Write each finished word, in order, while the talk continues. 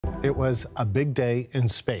It was a big day in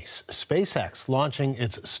space. SpaceX launching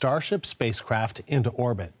its Starship spacecraft into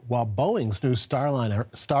orbit, while Boeing's new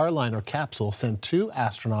Starliner capsule sent 2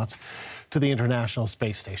 astronauts to the International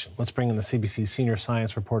Space Station. Let's bring in the CBC senior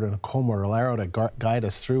science reporter Nicole Mortellaro to guide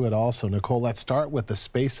us through it all. So, Nicole, let's start with the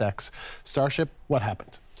SpaceX Starship. What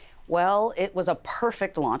happened? Well, it was a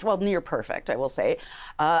perfect launch, well, near perfect, I will say.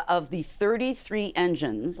 Of the 33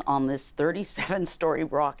 engines on this 37-story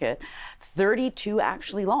rocket, 32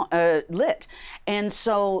 actually lit. And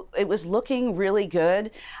so it was looking really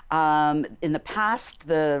good. In the past,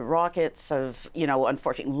 the rockets have,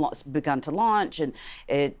 unfortunately begun to launch, and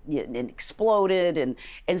it exploded.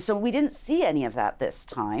 And so we didn't see any of that this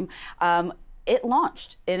time. It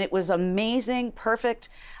launched, and it was amazing, perfect.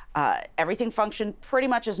 Everything functioned pretty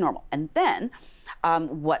much as normal. And then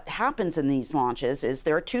what happens in these launches is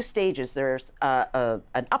there are 2 stages. There's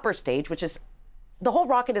an upper stage, which is the whole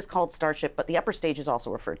rocket is called Starship, but the upper stage is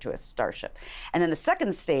also referred to as Starship. And then the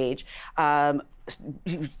second stage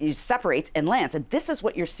separates and lands. And this is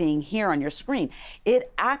what you're seeing here on your screen.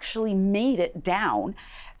 It actually made it down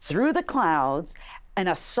through the clouds and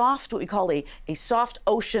a soft, what we call a soft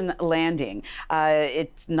ocean landing.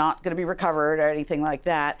 It's not going to be recovered or anything like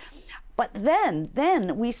that. But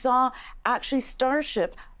then we saw actually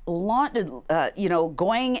Starship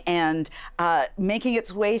going and making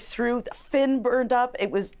its way through. The fin burned up. It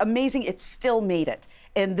was amazing. It still made it.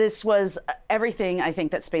 And this was everything I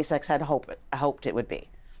think that SpaceX had hoped it would be.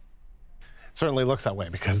 Certainly looks that way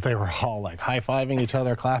because they were all like high-fiving each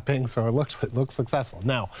other, clapping, so it looked successful.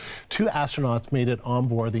 Now, 2 astronauts made it on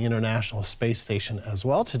board the International Space Station as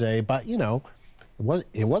well today, but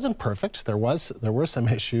it wasn't perfect. There were some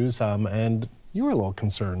issues, and you were a little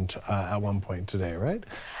concerned at one point today, right?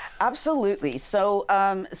 Absolutely. So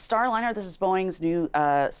Starliner, this is Boeing's new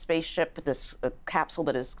spaceship, this capsule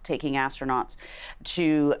that is taking astronauts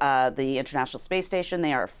to the International Space Station.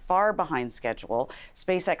 They are far behind schedule.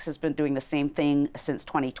 SpaceX has been doing the same thing since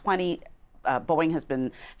 2020. Boeing has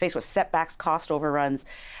been faced with setbacks, cost overruns.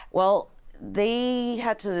 Well, they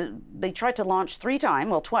tried to launch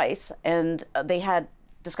twice, and they had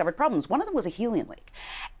discovered problems. One of them was a helium leak.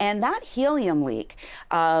 And that helium leak,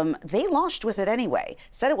 they launched with it anyway.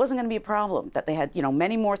 Said it wasn't going to be a problem, that they had,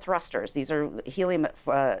 many more thrusters. These are helium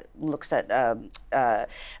looks at,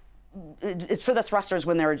 it's for the thrusters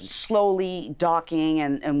when they're slowly docking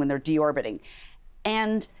and when they're deorbiting.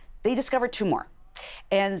 And they discovered 2 more.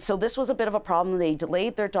 And so this was a bit of a problem. They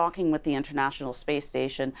delayed their docking with the International Space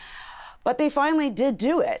Station. But they finally did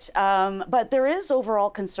do it. But there is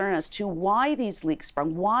overall concern as to why these leaks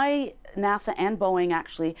sprung, why NASA and Boeing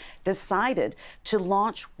actually decided to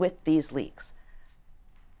launch with these leaks.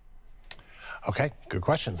 Okay, good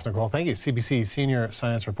questions, Nicole. Thank you. CBC senior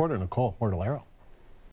science reporter Nicole Mortellaro.